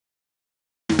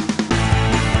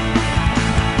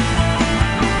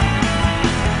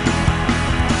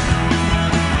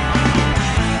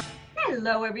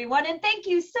Hello, everyone, and thank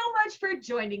you so much for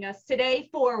joining us today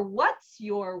for What's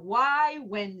Your Why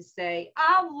Wednesday.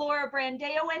 I'm Laura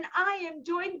Brandeo, and I am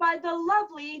joined by the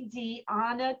lovely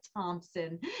Deanna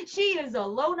Thompson. She is a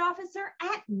loan officer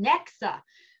at Nexa.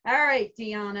 All right,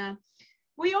 Deanna,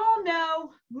 we all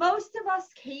know most of us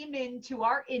came into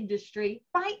our industry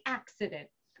by accident,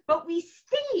 but we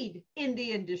stayed in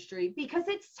the industry because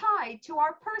it's tied to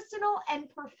our personal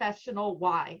and professional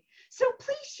why. So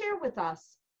please share with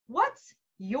us, what's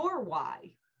your why?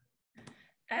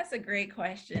 That's a great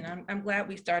question. I'm glad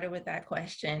we started with that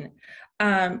question.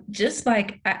 Just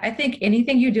like I think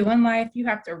anything you do in life, you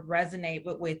have to resonate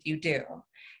with what you do.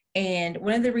 And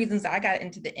one of the reasons I got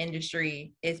into the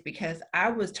industry is because I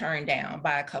was turned down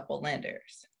by a couple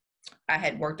lenders. I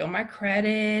had worked on my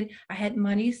credit, I had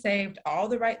money saved, all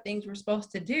the right things we're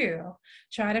supposed to do,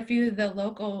 tried a few of the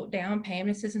local down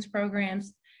payment assistance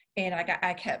programs, and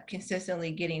I kept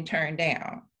consistently getting turned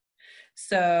down.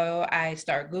 So I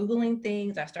start Googling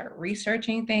things, I start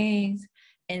researching things,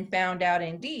 and found out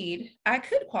indeed I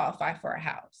could qualify for a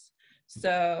house.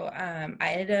 So I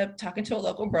ended up talking to a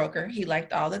local broker. He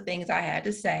liked all the things I had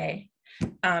to say.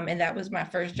 And that was my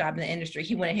first job in the industry.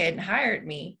 He went ahead and hired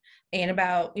me. And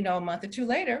about, a month or two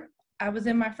later, I was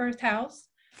in my first house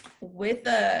with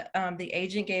the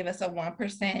agent gave us a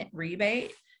 1%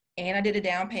 rebate, and I did a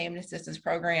down payment assistance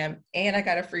program, and I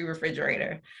got a free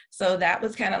refrigerator. So that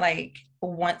was kind of like,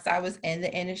 once I was in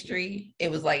the industry,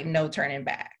 it was like no turning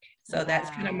back. So wow. That's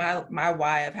kind of my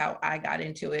why of how I got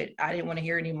into it. I didn't want to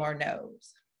hear any more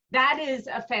no's. That is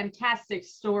a fantastic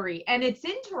story. And it's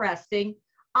interesting.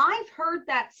 I've heard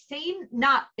that same,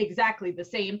 not exactly the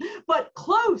same, but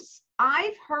close.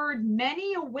 I've heard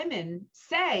many women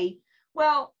say,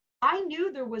 well, I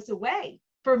knew there was a way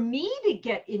for me to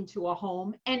get into a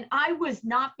home, and I was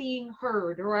not being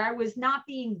heard, or I was not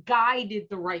being guided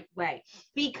the right way,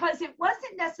 because it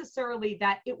wasn't necessarily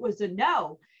that it was a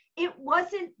no. It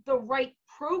wasn't the right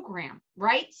program,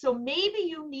 right? So maybe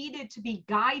you needed to be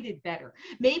guided better.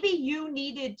 Maybe you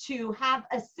needed to have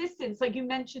assistance, like you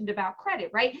mentioned about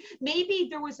credit, right? Maybe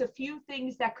there was a few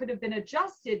things that could have been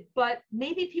adjusted, but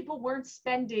maybe people weren't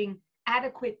spending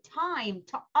adequate time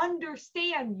to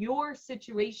understand your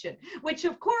situation, which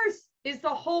of course is the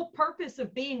whole purpose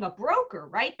of being a broker,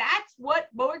 right? That's what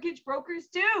mortgage brokers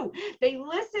do. They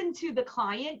listen to the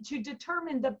client to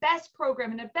determine the best program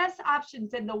and the best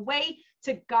options and the way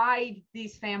to guide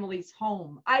these families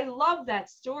home. I love that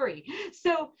story.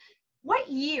 So what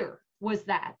year was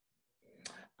that?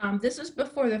 This was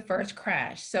before the first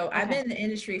crash. So okay. I've been in the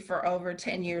industry for over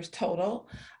 10 years total.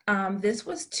 This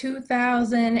was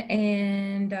 2000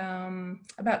 and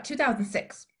about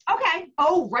 2006. Okay.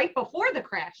 Oh, right before the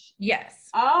crash. Yes.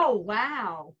 Oh,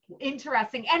 wow.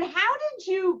 Interesting. And how did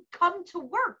you come to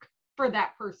work for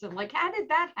that person? Like, how did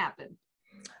that happen?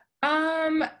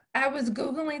 I was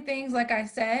Googling things, like I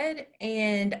said,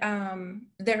 and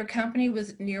their company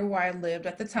was near where I lived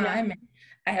at the time. Yeah.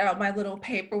 I had all my little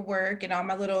paperwork and all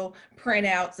my little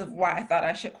printouts of why I thought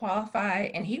I should qualify.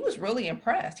 And he was really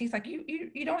impressed. He's like,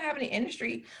 you don't have any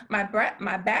industry. My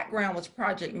background was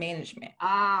project management.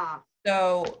 Ah.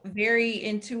 So very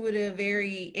intuitive,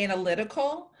 very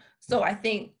analytical. So I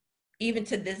think even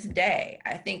to this day,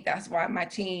 I think that's why my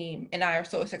team and I are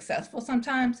so successful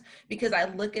sometimes, because I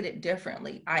look at it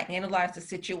differently. I analyze the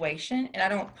situation and I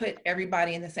don't put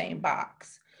everybody in the same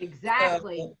box.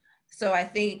 Exactly. So I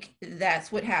think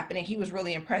that's what happened. And he was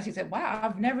really impressed. He said, wow,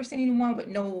 I've never seen anyone with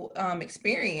no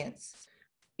experience,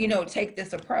 take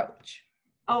this approach.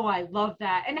 Oh, I love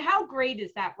that. And how great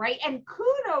is that, right? And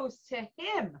kudos to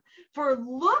him for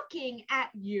looking at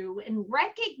you and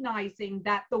recognizing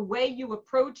that the way you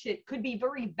approach it could be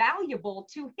very valuable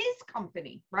to his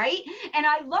company, right? And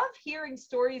I love hearing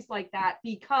stories like that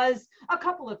because a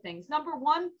couple of things. Number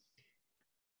one,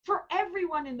 for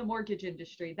everyone in the mortgage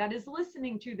industry that is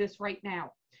listening to this right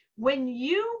now, when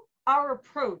you are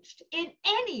approached in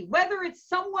any, whether it's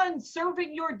someone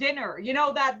serving your dinner,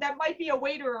 that might be a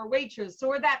waiter or waitress,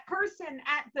 or that person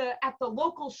at the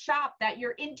local shop that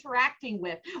you're interacting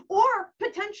with, or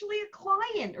potentially a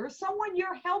client or someone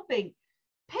you're helping,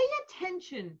 pay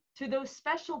attention to those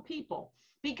special people,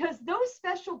 because those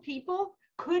special people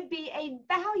could be a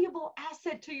valuable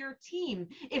asset to your team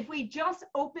if we just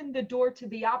open the door to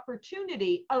the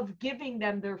opportunity of giving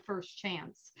them their first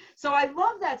chance. So I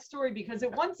love that story because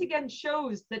it once again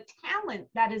shows the talent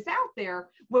that is out there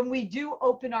when we do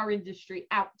open our industry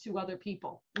out to other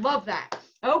people. Love that.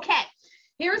 Okay,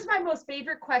 here's my most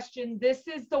favorite question. This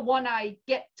is the one I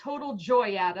get total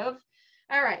joy out of.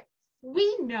 All right,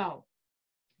 we know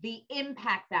the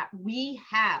impact that we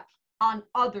have on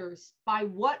others by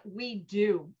what we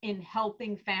do in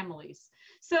helping families.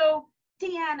 So,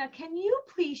 Deanna, can you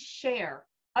please share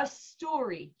a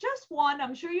story, just one?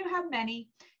 I'm sure you have many.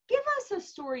 Give us a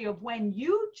story of when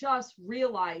you just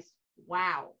realized,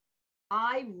 wow,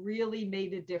 I really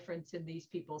made a difference in these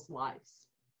people's lives.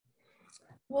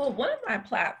 Well, one of my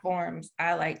platforms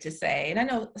I like to say, and I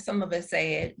know some of us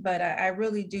say it, but I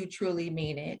really do truly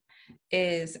mean it,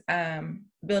 is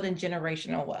building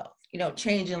generational wealth,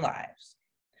 changing lives.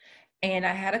 And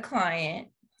I had a client,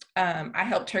 I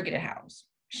helped her get a house.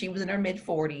 She was in her mid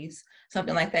 40s,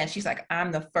 something like that. And she's like,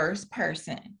 I'm the first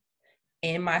person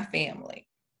in my family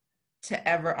to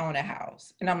ever own a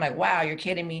house. And I'm like, wow, you're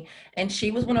kidding me. And she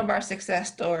was one of our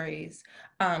success stories.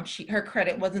 Her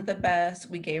credit wasn't the best.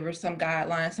 We gave her some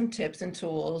guidelines, some tips and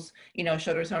tools,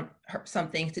 showed her some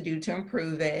things to do to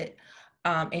improve it.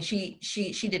 And she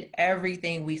did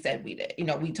everything we said we did,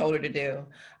 we told her to do.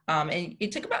 And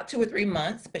it took about 2 or 3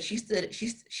 months, but she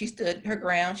stood her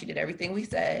ground. She did everything we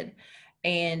said.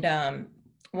 And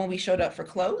when we showed up for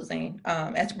closing,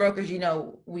 as brokers,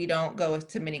 we don't go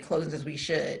to many closings as we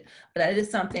should, but that is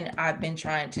something I've been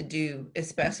trying to do,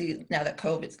 especially now that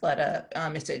COVID's let up,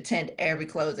 is to attend every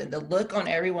closing. The look on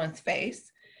everyone's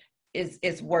face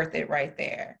is worth it right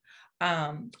there.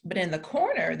 But in the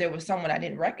corner, there was someone I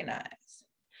didn't recognize.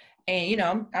 And,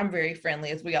 I'm very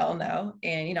friendly, as we all know.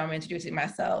 And, I'm introducing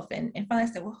myself and finally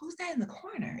I said, well, who's that in the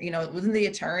corner? It wasn't the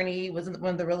attorney, it wasn't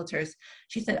one of the realtors.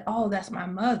 She said, oh, that's my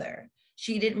mother.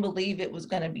 She didn't believe it was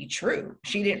going to be true.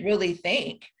 She didn't really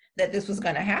think that this was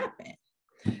going to happen.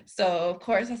 So, of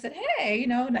course, I said, hey,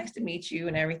 nice to meet you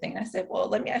and everything. And I said, well,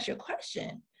 let me ask you a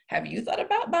question. Have you thought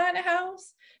about buying a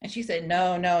house? And she said,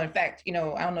 no. In fact, I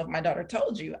don't know if my daughter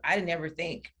told you, I didn't ever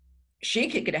think she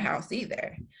could get a house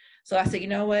either. So I said, you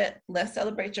know what? Let's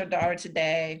celebrate your daughter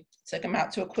today. Took them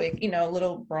out to a quick,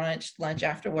 little brunch, lunch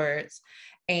afterwards.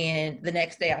 And the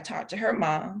next day I talked to her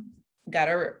mom, got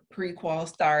her pre-qual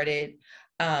started.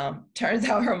 Turns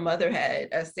out her mother had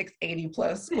a 680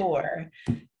 plus score,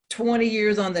 20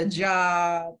 years on the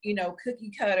job,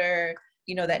 cookie cutter,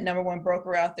 that number one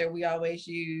broker out there we always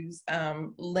use,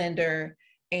 lender.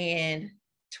 And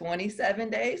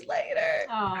 27 days later,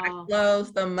 I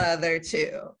closed the mother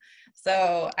too.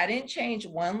 So I didn't change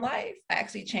one life. I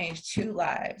actually changed 2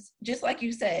 lives. Just like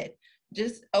you said,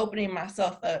 just opening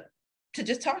myself up to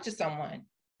just talk to someone.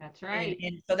 That's right.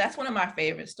 And so that's one of my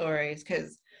favorite stories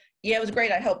because, yeah, it was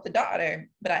great. I helped the daughter,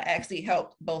 but I actually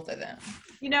helped both of them.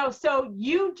 So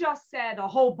you just said a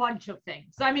whole bunch of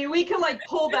things. I mean, we can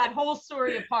pull that whole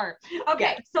story apart.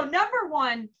 Okay. Yeah. So number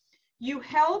one, you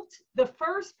helped the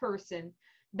first person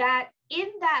that in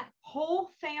that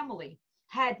whole family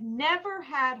had never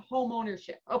had home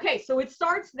ownership. Okay. So it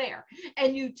starts there.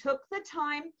 And you took the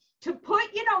time to put,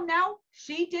 now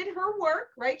she did her work,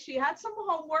 right? She had some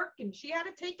homework and she had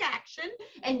to take action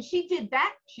and she did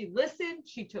that. She listened,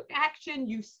 she took action,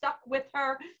 you stuck with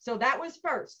her. So that was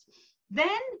first.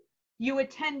 Then you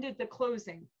attended the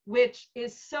closing, which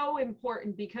is so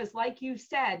important because like you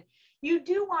said, you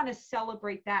do want to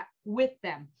celebrate that with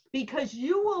them because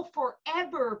you will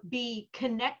forever be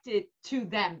connected to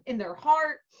them in their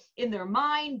heart, in their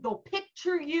mind. They'll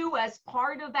picture you as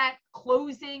part of that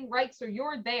closing, right? So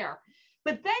you're there.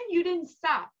 But then you didn't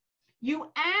stop.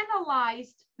 You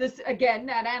analyzed this again,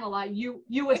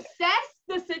 you assessed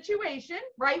the situation,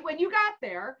 right? When you got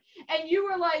there and you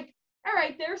were like, all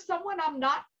right, there's someone I'm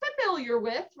not familiar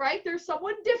with, right? There's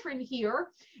someone different here.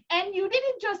 And you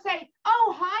didn't just say,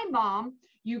 oh, hi, Mom.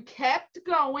 You kept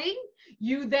going.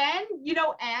 You then,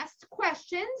 asked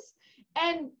questions.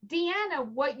 And Deanna,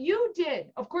 what you did,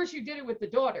 of course, you did it with the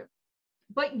daughter,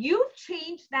 but you've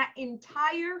changed that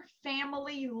entire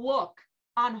family look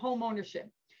on home ownership.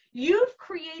 You've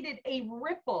created a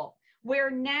ripple where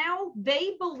now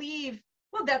they believe,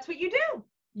 well, that's what you do.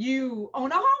 You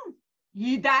own a home.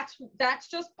 That's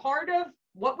just part of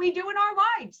what we do in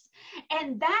our lives.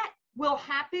 And that will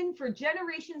happen for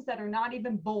generations that are not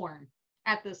even born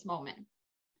at this moment.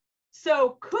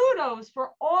 So kudos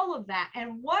for all of that.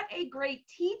 And what a great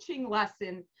teaching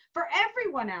lesson for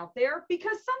everyone out there,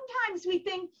 because sometimes we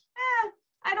think,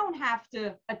 I don't have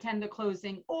to attend the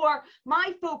closing, or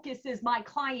my focus is my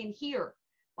client here.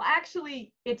 Well,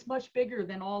 actually, it's much bigger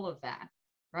than all of that,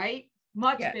 right?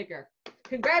 Much bigger.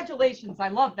 Congratulations. I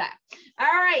love that. All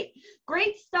right.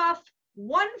 Great stuff.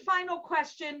 One final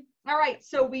question. All right.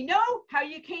 So we know how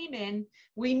you came in.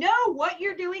 We know what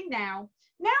you're doing now.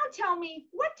 Now tell me,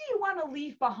 what do you want to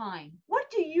leave behind? What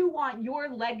do you want your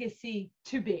legacy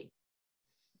to be?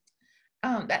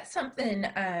 That's something,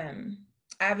 I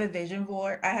have a vision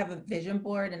board,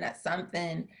 and that's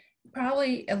something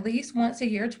Probably at least once a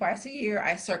year, twice a year,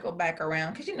 I circle back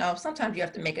around because, sometimes you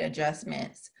have to make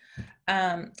adjustments.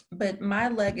 But my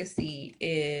legacy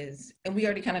is, and we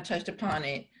already kind of touched upon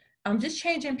it, just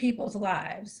changing people's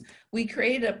lives. We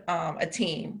created a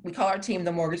team. We call our team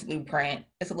the Mortgage Blueprint.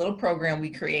 It's a little program we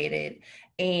created.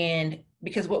 And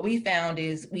because what we found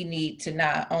is we need to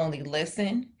not only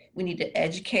listen, we need to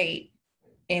educate,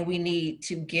 and we need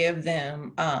to give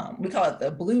them, we call it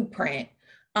the blueprint,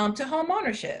 to home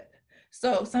ownership.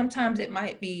 So sometimes it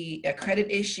might be a credit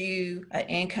issue, an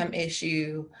income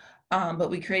issue, but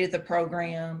we created the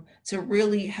program to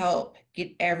really help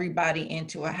get everybody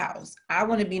into a house. I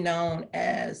want to be known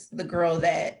as the girl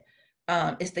that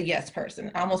is the yes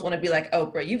person. I almost want to be like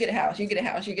Oprah. You get a house, you get a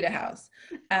house, you get a house.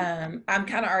 I'm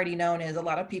kind of already known as, a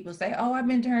lot of people say, oh, I've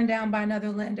been turned down by another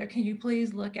lender. Can you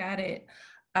please look at it?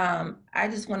 I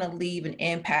just want to leave an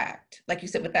impact, like you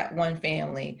said, with that one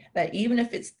family, that even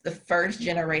if it's the first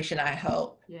generation I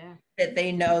help, that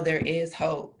they know there is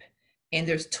hope and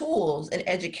there's tools and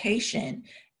education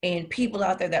and people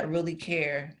out there that really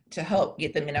care to help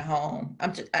get them in a home.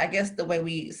 I guess the way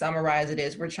we summarize it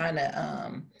is we're trying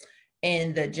to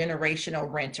end the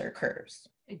generational renter curse.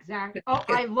 Exactly. Oh,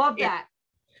 I love that.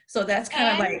 So that's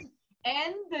kind of like,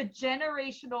 and the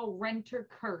generational renter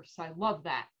curse. I love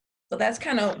that. So that's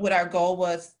kind of what our goal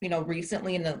was,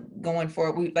 recently, and going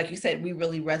forward. We, like you said, we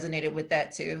really resonated with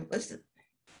that too.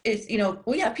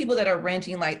 We have people that are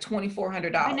renting like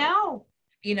 $2,400. I know.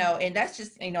 And that's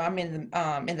just, I'm in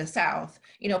the South.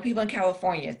 People in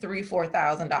California,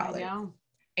 $3,000-$4,000.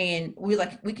 And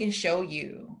we can show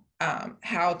you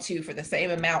how to, for the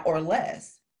same amount or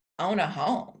less, own a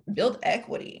home, build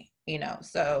equity.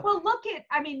 So. Well, look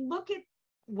at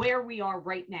where we are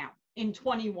right now in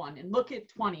 21 and look at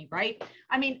 20, right?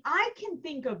 I can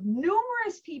think of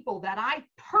numerous people that I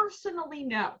personally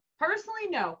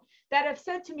know that have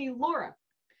said to me, Laura,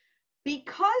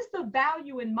 because the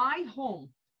value in my home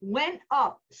went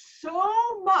up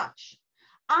so much,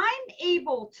 I'm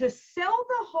able to sell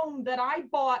the home that I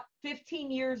bought 15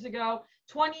 years ago,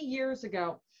 20 years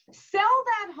ago, sell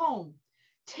that home,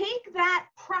 take that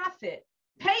profit,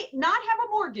 not have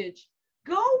a mortgage,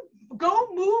 go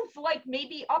move like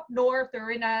maybe up north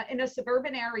or in a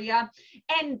suburban area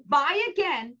and buy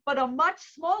again, but a much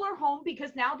smaller home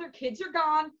because now their kids are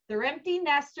gone, they're empty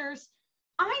nesters.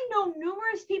 I know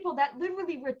numerous people that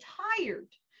literally retired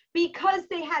because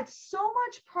they had so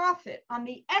much profit on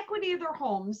the equity of their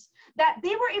homes that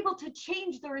they were able to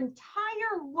change their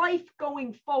entire life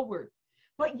going forward.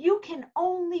 But you can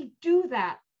only do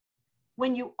that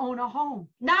when you own a home,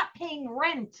 not paying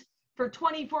rent for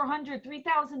 $2,400,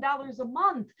 $3,000 a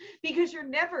month, because you're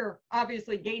never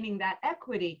obviously gaining that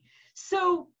equity.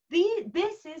 So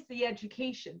this is the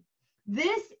education.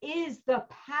 This is the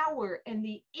power and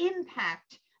the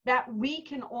impact that we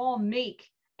can all make.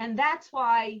 And that's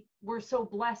why we're so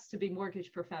blessed to be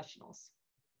mortgage professionals.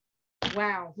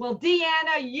 Wow. Well,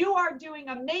 Deanna, you are doing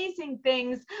amazing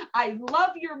things. I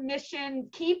love your mission.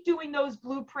 Keep doing those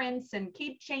blueprints and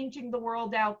keep changing the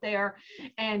world out there.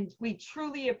 And we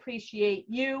truly appreciate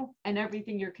you and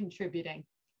everything you're contributing.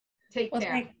 Take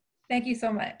care. Thank you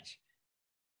so much.